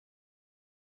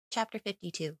Chapter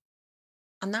 52.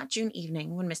 On that June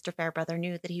evening, when Mr. Fairbrother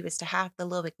knew that he was to have the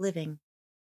Lowick living,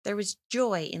 there was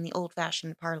joy in the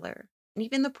old-fashioned parlor, and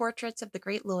even the portraits of the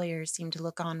great lawyers seemed to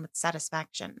look on with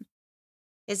satisfaction.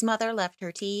 His mother left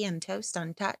her tea and toast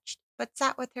untouched, but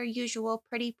sat with her usual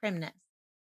pretty primness,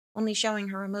 only showing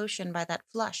her emotion by that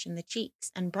flush in the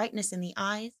cheeks and brightness in the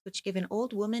eyes which give an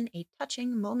old woman a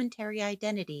touching momentary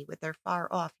identity with their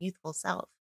far-off youthful self,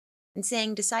 and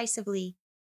saying decisively,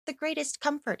 "The greatest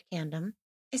comfort, Camden,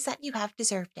 is that you have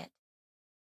deserved it."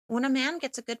 "When a man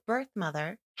gets a good birth,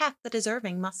 mother, half the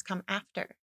deserving must come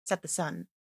after," said the son,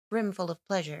 brimful of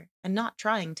pleasure, and not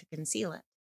trying to conceal it.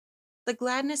 The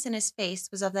gladness in his face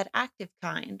was of that active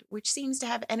kind which seems to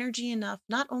have energy enough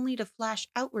not only to flash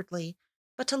outwardly,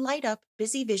 but to light up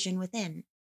busy vision within.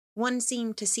 One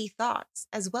seemed to see thoughts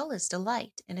as well as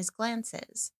delight in his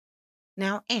glances.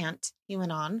 "Now, aunt," he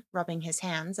went on, rubbing his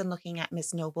hands and looking at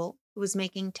Miss Noble, who was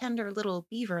making tender little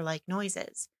beaver-like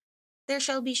noises, "there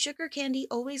shall be sugar candy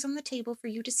always on the table for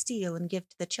you to steal and give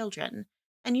to the children,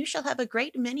 and you shall have a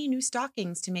great many new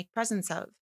stockings to make presents of,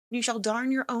 and you shall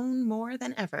darn your own more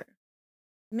than ever."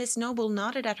 Miss Noble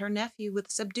nodded at her nephew with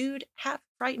a subdued,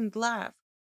 half-frightened laugh,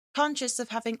 conscious of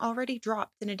having already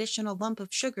dropped an additional lump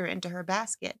of sugar into her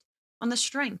basket on the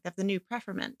strength of the new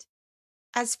preferment.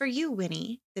 "As for you,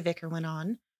 Winnie," the vicar went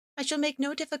on, "I shall make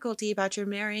no difficulty about your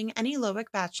marrying any Lowick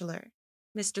bachelor.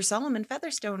 Mr. Solomon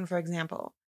Featherstone, for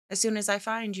example, as soon as I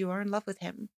find you are in love with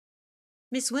him."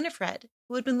 Miss Winifred,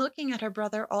 who had been looking at her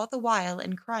brother all the while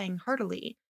and crying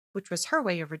heartily, which was her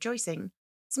way of rejoicing,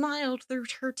 smiled through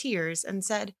her tears and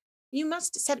said, "You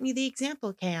must set me the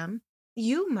example, Cam.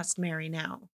 You must marry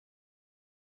now."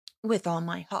 "With all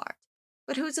my heart.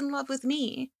 But who's in love with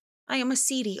me? I am a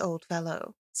seedy old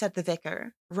fellow," said the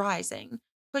vicar, rising,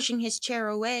 pushing his chair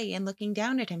away and looking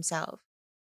down at himself.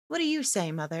 "What do you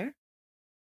say, mother?"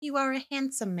 "You are a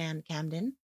handsome man,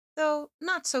 Camden, though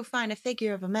not so fine a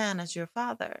figure of a man as your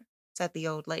father," said the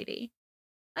old lady.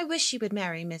 "I wish you would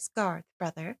marry Miss Garth,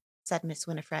 brother," said Miss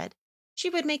Winifred. "She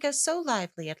would make us so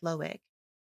lively at Lowick."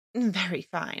 "Very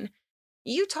fine.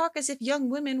 You talk as if young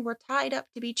women were tied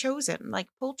up to be chosen,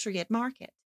 like poultry at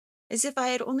market. As if I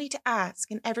had only to ask,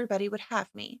 and everybody would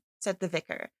have me," said the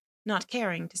vicar, not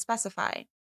caring to specify.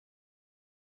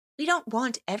 "We don't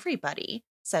want everybody,"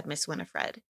 said Miss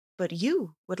Winifred. "But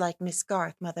you would like Miss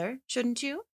Garth, mother, shouldn't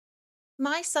you?"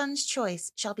 "My son's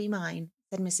choice shall be mine,"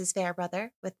 said Mrs.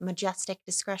 Fairbrother, with majestic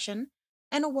discretion,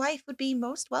 "and a wife would be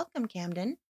most welcome,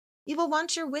 Camden. You will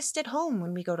want your whist at home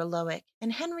when we go to Lowick,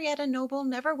 and Henrietta Noble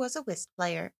never was a whist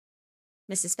player."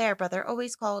 Mrs. Fairbrother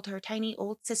always called her tiny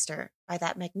old sister by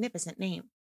that magnificent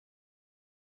name.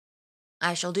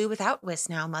 "I shall do without whist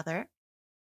now, mother."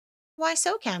 "Why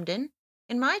so, Camden?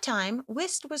 In my time,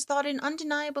 whist was thought an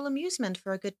undeniable amusement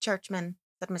for a good churchman,"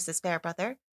 said Mrs.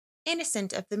 Fairbrother,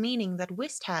 innocent of the meaning that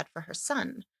whist had for her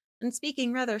son, and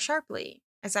speaking rather sharply,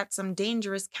 as at some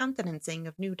dangerous countenancing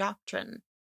of new doctrine.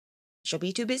 "I shall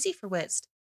be too busy for whist.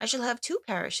 I shall have two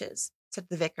parishes," said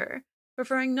the vicar,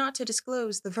 preferring not to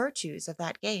disclose the virtues of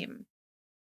that game.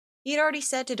 He had already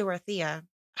said to Dorothea,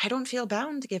 "I don't feel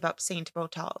bound to give up St.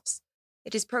 Botolph's.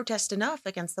 It is protest enough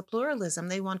against the pluralism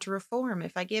they want to reform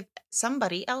if I give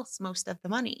somebody else most of the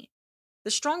money. The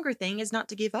stronger thing is not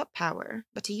to give up power,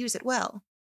 but to use it well."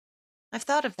 "I've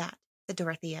thought of that," said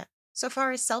Dorothea. "So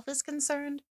far as self is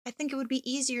concerned, I think it would be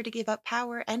easier to give up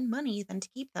power and money than to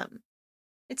keep them.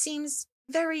 It seems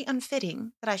very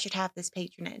unfitting that I should have this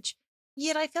patronage,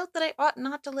 yet I felt that I ought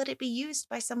not to let it be used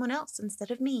by someone else instead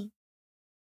of me."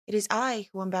 "It is I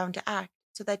who am bound to act,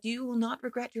 so that you will not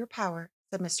regret your power,"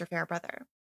 said Mr. Fairbrother.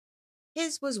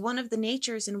 His was one of the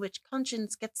natures in which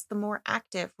conscience gets the more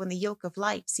active when the yoke of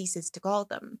life ceases to gall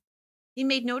them. He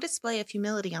made no display of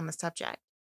humility on the subject,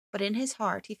 but in his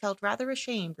heart he felt rather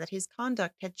ashamed that his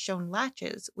conduct had shown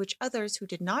latches which others who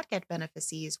did not get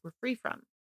benefices were free from.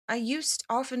 "I used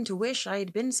often to wish I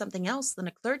had been something else than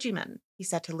a clergyman," he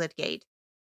said to Lydgate,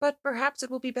 "but perhaps it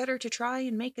will be better to try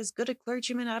and make as good a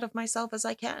clergyman out of myself as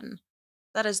I can.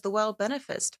 That is the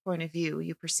well-beneficed point of view,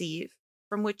 you perceive,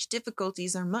 from which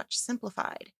difficulties are much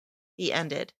simplified," he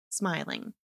ended,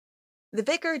 smiling. The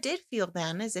vicar did feel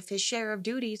then as if his share of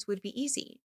duties would be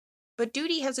easy. But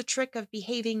duty has a trick of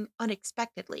behaving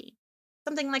unexpectedly,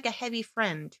 something like a heavy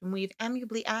friend whom we have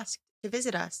amiably asked to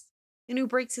visit us, and who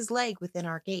breaks his leg within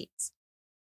our gates.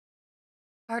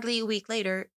 Hardly a week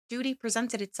later, duty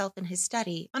presented itself in his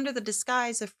study under the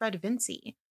disguise of Fred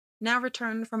Vincy, now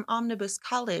returned from Omnibus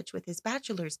College with his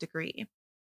bachelor's degree.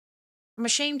 "I'm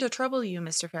ashamed to trouble you,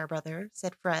 Mr. Fairbrother,"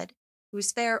 said Fred,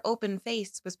 whose fair open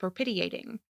face was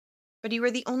propitiating, "but you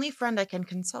are the only friend I can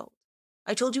consult.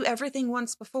 I told you everything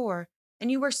once before,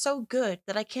 and you were so good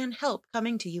that I can't help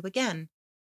coming to you again.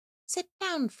 Sit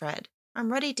down, Fred.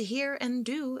 I'm ready to hear and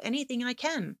do anything I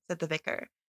can, said the vicar,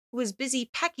 who was busy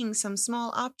packing some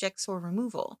small objects for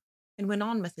removal, and went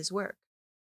on with his work.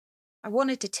 I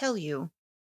wanted to tell you.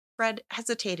 Fred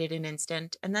hesitated an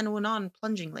instant, and then went on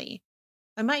plungingly.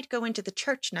 I might go into the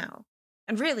church now.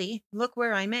 And really, look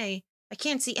where I may, I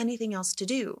can't see anything else to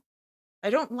do. I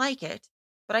don't like it,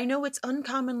 but I know it's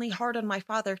uncommonly hard on my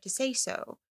father to say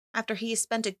so, after he has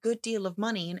spent a good deal of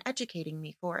money in educating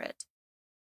me for it.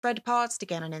 Fred paused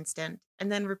again an instant,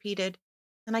 and then repeated,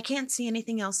 And I can't see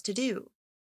anything else to do.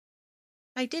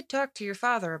 I did talk to your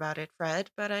father about it, Fred,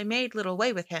 but I made little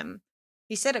way with him.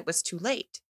 He said it was too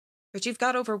late. But you've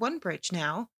got over one bridge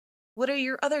now. What are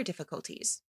your other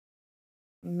difficulties?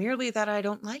 Merely that I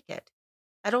don't like it.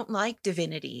 I don't like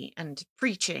divinity and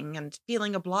preaching and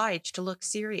feeling obliged to look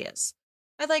serious.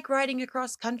 I like riding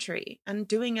across country and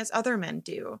doing as other men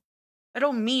do. I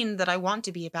don't mean that I want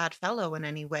to be a bad fellow in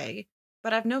any way,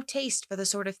 but I've no taste for the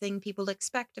sort of thing people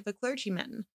expect of a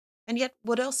clergyman. And yet,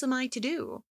 what else am I to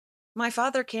do? My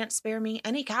father can't spare me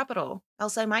any capital,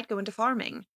 else I might go into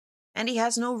farming. And he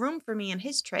has no room for me in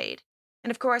his trade.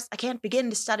 And of course, I can't begin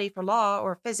to study for law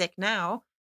or physic now,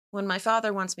 when my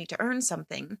father wants me to earn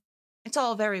something. It's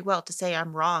all very well to say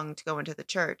I'm wrong to go into the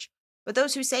church, but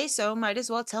those who say so might as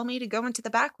well tell me to go into the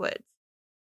backwoods.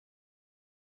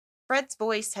 Fred's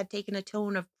voice had taken a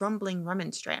tone of grumbling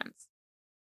remonstrance,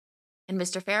 and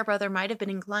Mr. Fairbrother might have been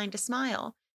inclined to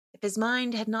smile, if his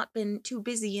mind had not been too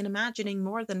busy in imagining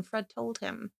more than Fred told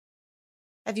him.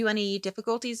 Have you any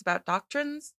difficulties about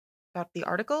doctrines? About the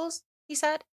articles? He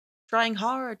said, trying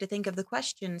hard to think of the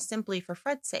question simply for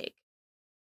Fred's sake.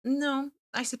 No,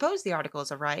 I suppose the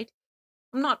articles are right.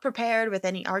 I'm not prepared with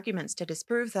any arguments to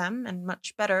disprove them, and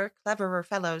much better, cleverer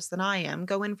fellows than I am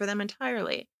go in for them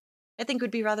entirely. I think it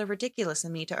would be rather ridiculous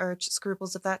in me to urge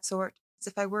scruples of that sort, as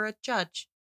if I were a judge,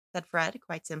 said Fred,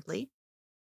 quite simply.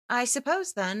 I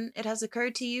suppose, then, it has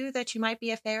occurred to you that you might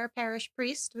be a fair parish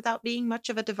priest without being much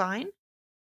of a divine?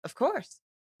 Of course.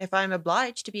 If I am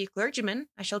obliged to be a clergyman,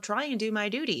 I shall try and do my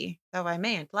duty, though I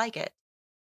mayn't like it.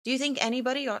 Do you think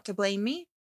anybody ought to blame me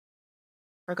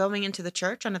for going into the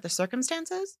church under the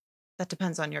circumstances? That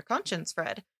depends on your conscience,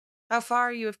 Fred. How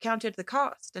far you have counted the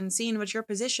cost and seen what your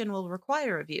position will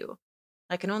require of you.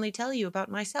 I can only tell you about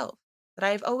myself, that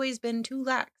I have always been too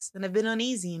lax and have been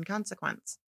uneasy in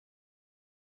consequence.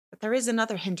 But there is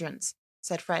another hindrance,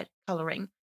 said Fred, coloring.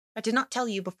 I did not tell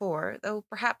you before, though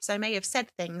perhaps I may have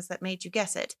said things that made you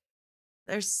guess it.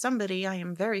 There's somebody I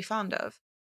am very fond of.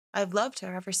 I've loved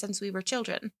her ever since we were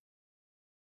children.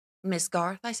 Miss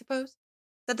Garth, I suppose?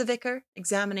 Said the vicar,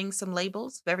 examining some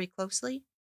labels very closely.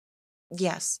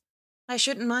 Yes, I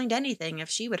shouldn't mind anything if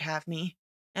she would have me,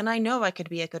 and I know I could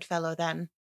be a good fellow then.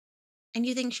 And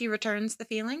you think she returns the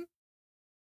feeling?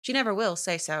 She never will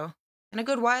say so. And a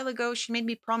good while ago she made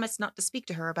me promise not to speak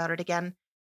to her about it again,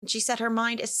 and she set her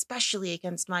mind especially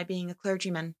against my being a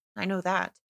clergyman. I know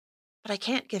that. But I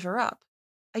can't give her up.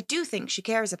 I do think she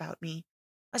cares about me.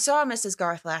 I saw Mrs.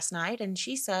 Garth last night, and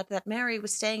she said that Mary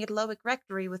was staying at Lowick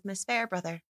Rectory with Miss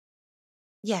Fairbrother.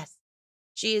 Yes,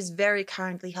 she is very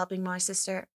kindly helping my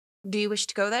sister. Do you wish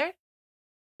to go there?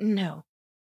 No.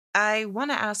 I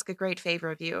want to ask a great favor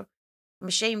of you. I'm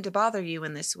ashamed to bother you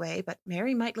in this way, but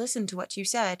Mary might listen to what you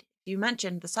said if you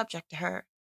mentioned the subject to her.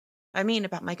 I mean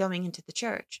about my going into the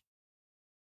church.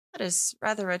 That is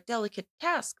rather a delicate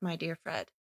task, my dear Fred.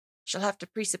 Shall have to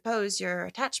presuppose your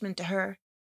attachment to her,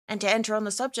 and to enter on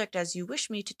the subject as you wish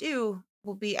me to do,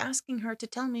 will be asking her to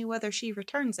tell me whether she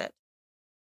returns it.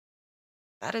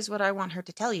 That is what I want her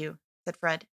to tell you, said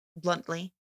Fred,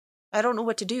 bluntly. I don't know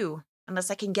what to do, unless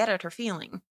I can get at her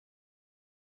feeling.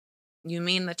 You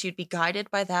mean that you'd be guided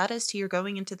by that as to your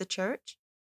going into the church?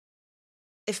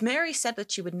 If Mary said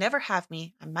that she would never have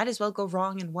me, I might as well go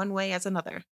wrong in one way as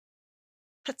another.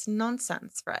 That's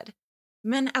nonsense, Fred.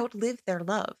 Men outlive their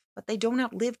love, but they don't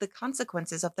outlive the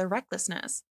consequences of their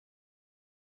recklessness.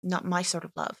 Not my sort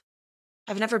of love.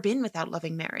 I've never been without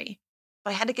loving Mary.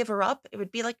 If I had to give her up, it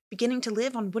would be like beginning to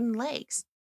live on wooden legs.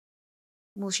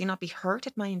 Will she not be hurt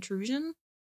at my intrusion?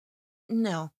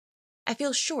 No, I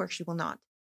feel sure she will not.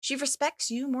 She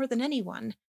respects you more than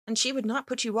anyone, and she would not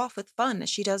put you off with fun as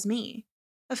she does me.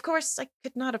 Of course, I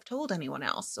could not have told anyone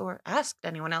else, or asked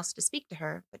anyone else to speak to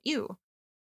her, but you.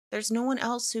 There's no one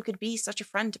else who could be such a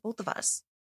friend to both of us.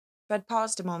 Fred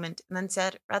paused a moment, and then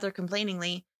said, rather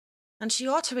complainingly, And she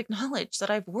ought to acknowledge that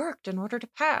I've worked in order to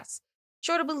pass.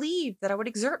 She ought to believe that I would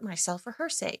exert myself for her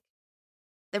sake.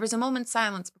 There was a moment's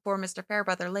silence before Mr.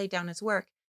 Fairbrother laid down his work,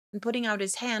 and putting out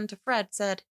his hand to Fred,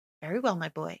 said, Very well, my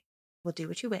boy. We'll do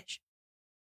what you wish.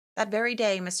 That very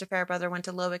day, Mr. Fairbrother went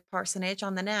to Lowick Parsonage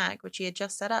on the nag which he had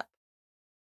just set up.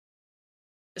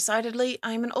 Decidedly,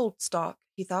 I am an old stock,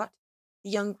 he thought. The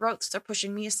young growths are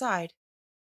pushing me aside.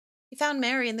 He found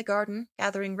Mary in the garden,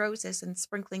 gathering roses and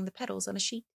sprinkling the petals on a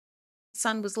sheet. The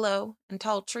sun was low, and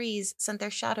tall trees sent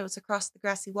their shadows across the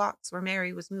grassy walks where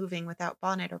Mary was moving without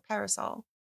bonnet or parasol.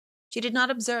 She did not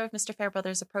observe Mr.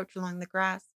 Fairbrother's approach along the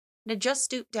grass, and had just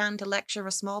stooped down to lecture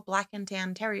a small black and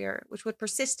tan terrier, which would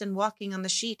persist in walking on the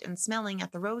sheet and smelling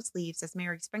at the rose leaves as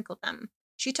Mary sprinkled them.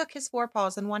 She took his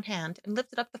forepaws in one hand and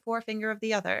lifted up the forefinger of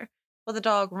the other, while the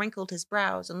dog wrinkled his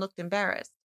brows and looked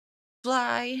embarrassed.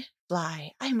 Fly,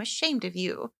 Fly, I am ashamed of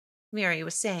you, Mary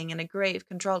was saying in a grave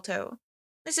contralto.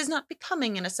 This is not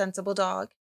becoming in a sensible dog.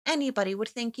 Anybody would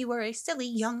think you were a silly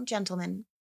young gentleman.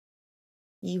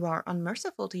 You are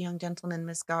unmerciful to young gentlemen,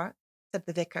 Miss Garth, said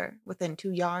the vicar, within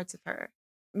 2 yards of her.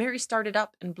 Mary started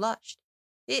up and blushed.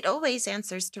 It always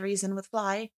answers to reason with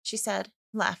Fly, she said,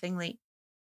 laughingly.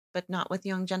 But not with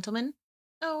young gentlemen?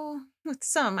 Oh, with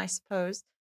some, I suppose,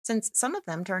 since some of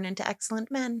them turn into excellent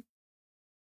men.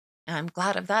 I'm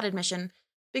glad of that admission,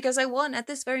 because I want at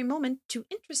this very moment to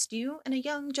interest you in a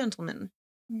young gentleman.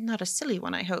 Not a silly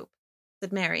one, I hope,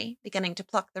 said Mary, beginning to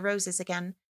pluck the roses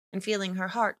again, and feeling her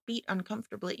heart beat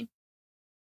uncomfortably.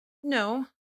 No,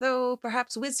 though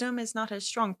perhaps wisdom is not his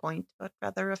strong point, but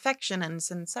rather affection and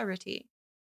sincerity.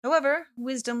 However,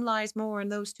 wisdom lies more in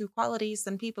those 2 qualities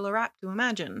than people are apt to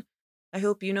imagine. I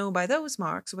hope you know by those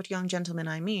marks what young gentleman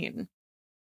I mean.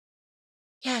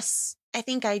 Yes, I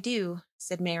think I do,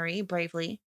 said Mary,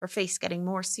 bravely, her face getting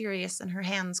more serious and her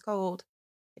hands cold.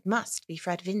 It must be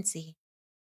Fred Vincy.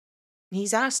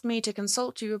 He's asked me to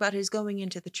consult you about his going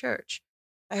into the church.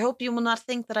 I hope you will not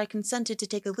think that I consented to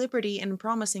take a liberty in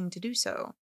promising to do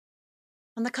so.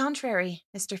 On the contrary,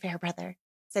 Mr. Fairbrother,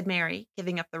 said Mary,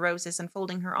 giving up the roses and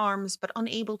folding her arms, but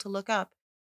unable to look up.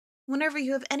 Whenever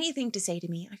you have anything to say to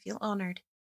me, I feel honored.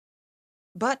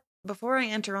 But before I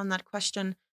enter on that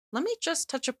question, let me just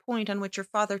touch a point on which your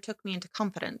father took me into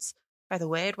confidence. By the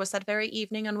way, it was that very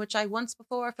evening on which I once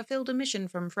before fulfilled a mission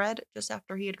from Fred, just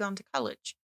after he had gone to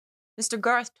college. Mr.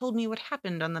 Garth told me what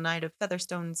happened on the night of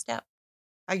Featherstone's death,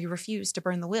 how you refused to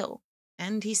burn the will,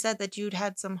 and he said that you'd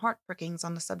had some heart prickings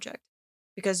on the subject,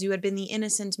 because you had been the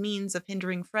innocent means of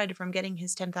hindering Fred from getting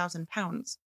his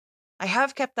 £10,000. I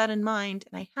have kept that in mind,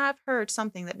 and I have heard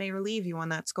something that may relieve you on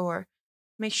that score,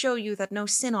 may show you that no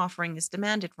sin offering is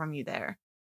demanded from you there.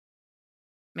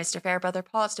 Mr. Fairbrother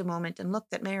paused a moment and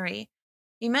looked at Mary.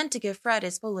 He meant to give Fred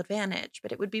his full advantage,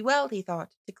 but it would be well, he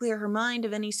thought, to clear her mind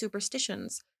of any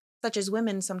superstitions, such as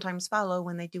women sometimes follow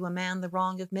when they do a man the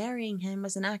wrong of marrying him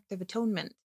as an act of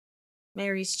atonement.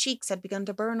 Mary's cheeks had begun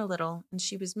to burn a little, and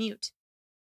she was mute.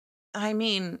 I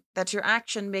mean that your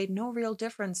action made no real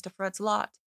difference to Fred's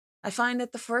lot. I find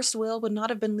that the first will would not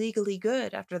have been legally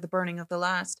good after the burning of the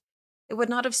last. It would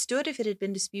not have stood if it had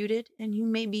been disputed, and you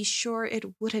may be sure it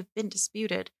would have been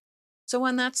disputed. So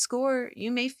on that score,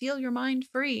 you may feel your mind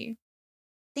free.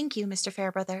 Thank you, Mr.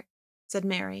 Fairbrother, said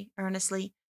Mary,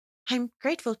 earnestly. I'm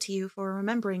grateful to you for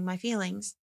remembering my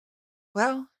feelings.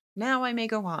 Well, now I may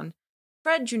go on.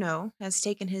 Fred, you know, has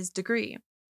taken his degree.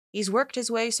 He's worked his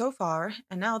way so far,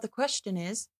 and now the question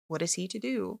is, what is he to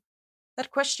do?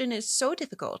 That question is so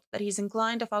difficult that he's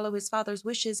inclined to follow his father's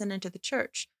wishes and enter the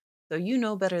church, though you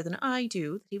know better than I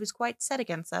do that he was quite set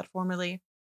against that formerly.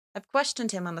 I've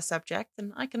questioned him on the subject,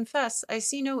 and I confess I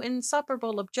see no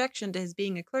insuperable objection to his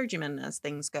being a clergyman as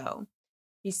things go.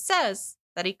 He says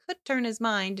that he could turn his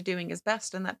mind to doing his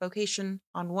best in that vocation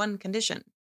on one condition.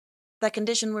 If that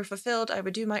condition were fulfilled, I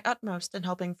would do my utmost in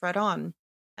helping Fred on.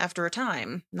 After a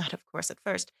time, not of course at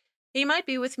first, he might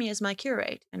be with me as my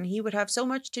curate, and he would have so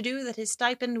much to do that his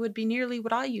stipend would be nearly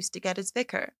what I used to get as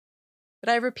vicar. But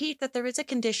I repeat that there is a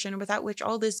condition without which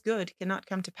all this good cannot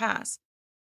come to pass.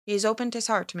 He has opened his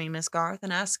heart to me, Miss Garth,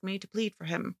 and asked me to plead for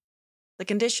him. The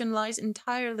condition lies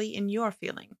entirely in your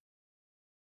feeling.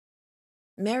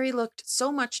 Mary looked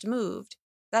so much moved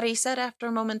that he said after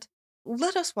a moment,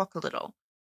 Let us walk a little.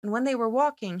 And when they were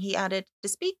walking, he added, To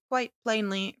speak quite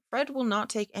plainly, Fred will not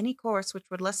take any course which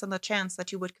would lessen the chance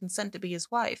that you would consent to be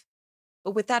his wife.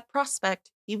 But with that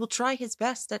prospect, he will try his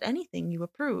best at anything you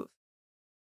approve.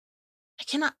 I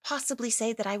cannot possibly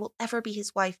say that I will ever be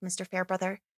his wife, Mr.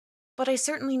 Fairbrother, but I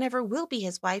certainly never will be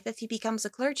his wife if he becomes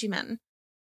a clergyman.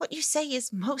 What you say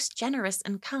is most generous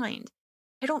and kind.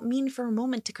 I don't mean for a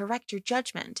moment to correct your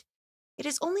judgment. It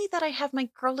is only that I have my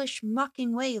girlish,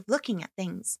 mocking way of looking at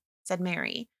things, said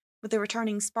Mary, with a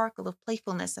returning sparkle of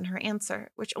playfulness in her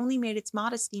answer, which only made its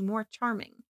modesty more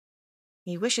charming.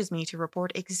 He wishes me to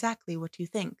report exactly what you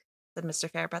think, said Mr.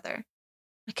 Fairbrother.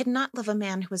 I could not love a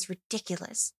man who was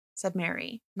ridiculous, said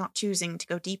Mary, not choosing to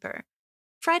go deeper.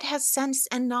 Fred has sense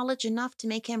and knowledge enough to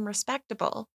make him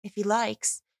respectable, if he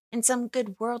likes, in some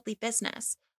good worldly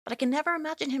business, but I can never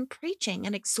imagine him preaching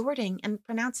and exhorting and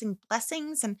pronouncing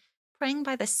blessings and praying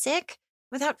by the sick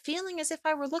without feeling as if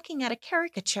I were looking at a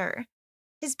caricature.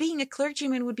 His being a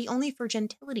clergyman would be only for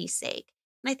gentility's sake,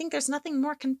 and I think there's nothing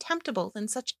more contemptible than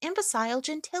such imbecile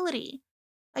gentility.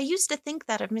 I used to think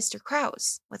that of Mr.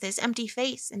 Krause, with his empty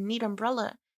face and neat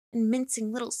umbrella and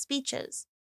mincing little speeches.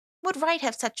 What right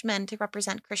have such men to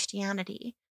represent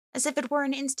Christianity? As if it were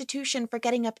an institution for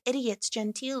getting up idiots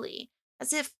genteelly.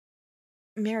 As if—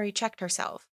 Mary checked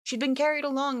herself. She'd been carried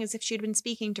along as if she'd been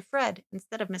speaking to Fred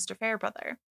instead of Mr.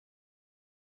 Fairbrother.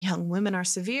 Young women are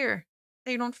severe.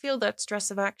 They don't feel that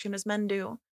stress of action as men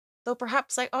do, though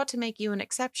perhaps I ought to make you an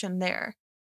exception there.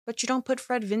 But you don't put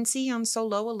Fred Vincy on so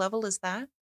low a level as that?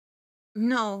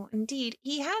 No, indeed,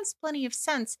 he has plenty of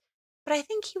sense, but I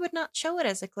think he would not show it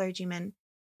as a clergyman.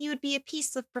 He would be a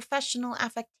piece of professional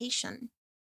affectation.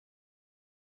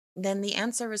 Then the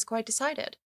answer is quite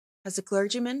decided. As a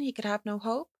clergyman, he could have no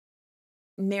hope?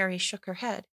 Mary shook her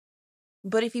head.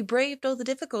 But if he braved all the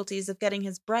difficulties of getting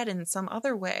his bread in some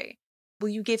other way, will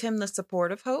you give him the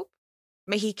support of hope?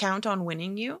 May he count on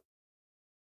winning you?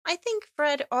 I think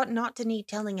Fred ought not to need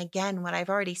telling again what I've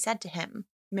already said to him,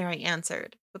 Mary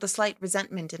answered, with a slight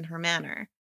resentment in her manner.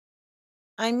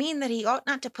 I mean that he ought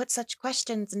not to put such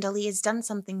questions until he has done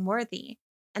something worthy,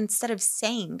 instead of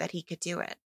saying that he could do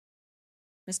it.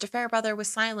 Mr. Fairbrother was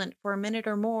silent for a minute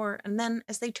or more, and then,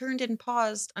 as they turned and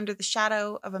paused under the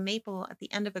shadow of a maple at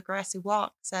the end of a grassy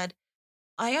walk, said,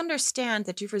 I understand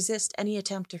that you resist any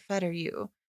attempt to fetter you,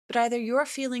 but either your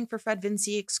feeling for Fred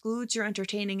Vincy excludes your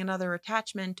entertaining another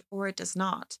attachment, or it does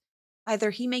not. Either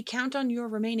he may count on your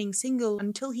remaining single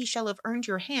until he shall have earned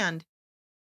your hand,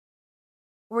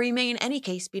 or he may in any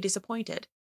case be disappointed.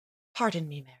 Pardon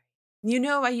me, Mary. You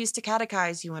know I used to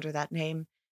catechize you under that name,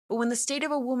 but when the state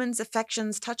of a woman's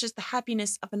affections touches the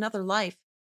happiness of another life,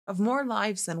 of more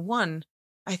lives than one,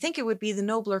 I think it would be the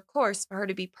nobler course for her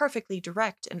to be perfectly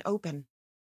direct and open.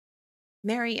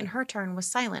 Mary, in her turn, was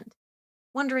silent,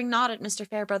 wondering not at Mr.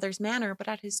 Fairbrother's manner, but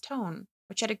at his tone,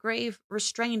 which had a grave,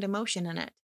 restrained emotion in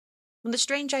it. When the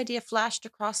strange idea flashed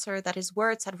across her that his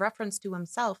words had reference to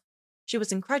himself, she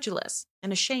was incredulous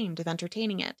and ashamed of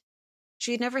entertaining it.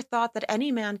 She had never thought that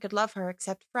any man could love her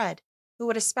except Fred, who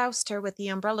had espoused her with the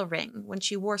umbrella ring when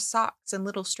she wore socks and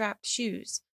little strapped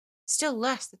shoes, still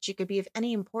less that she could be of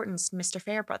any importance to Mr.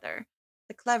 Fairbrother,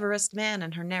 the cleverest man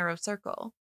in her narrow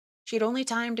circle. She had only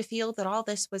time to feel that all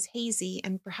this was hazy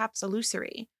and perhaps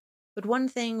illusory, but one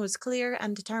thing was clear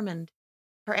and determined,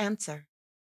 her answer.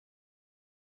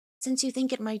 Since you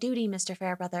think it my duty, Mr.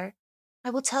 Fairbrother, I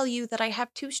will tell you that I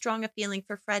have too strong a feeling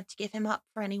for Fred to give him up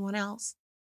for anyone else.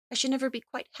 I should never be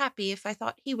quite happy if I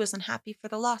thought he was unhappy for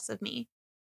the loss of me.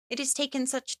 It has taken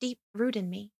such deep root in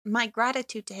me, my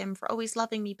gratitude to him for always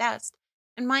loving me best,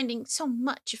 and minding so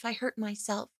much if I hurt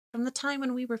myself, from the time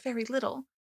when we were very little.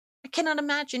 I cannot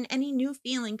imagine any new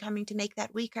feeling coming to make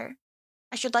that weaker.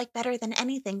 I should like better than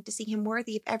anything to see him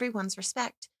worthy of everyone's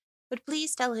respect, but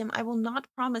please tell him I will not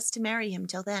promise to marry him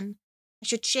till then. I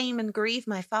should shame and grieve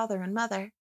my father and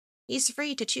mother. He is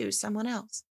free to choose someone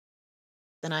else.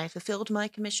 Then I have fulfilled my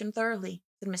commission thoroughly,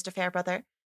 said Mr. Fairbrother,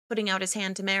 putting out his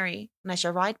hand to Mary, and I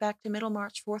shall ride back to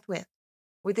Middlemarch forthwith.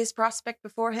 With this prospect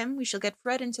before him, we shall get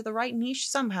Fred into the right niche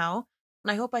somehow,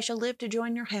 and I hope I shall live to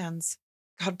join your hands.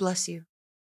 God bless you.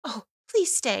 Oh,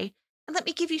 please stay, and let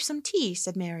me give you some tea,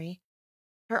 said Mary.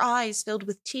 Her eyes filled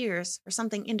with tears, or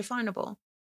something indefinable.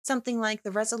 Something like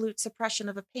the resolute suppression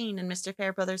of a pain in Mr.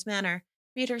 Fairbrother's manner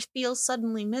made her feel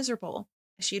suddenly miserable,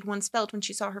 as she had once felt when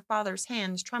she saw her father's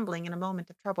hands trembling in a moment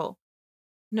of trouble.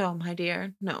 No, my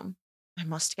dear, no. I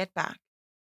must get back.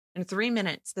 In 3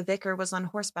 minutes the vicar was on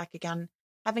horseback again,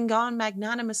 having gone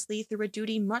magnanimously through a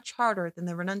duty much harder than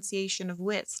the renunciation of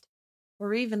whist,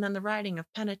 or even than the writing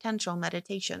of penitential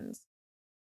meditations.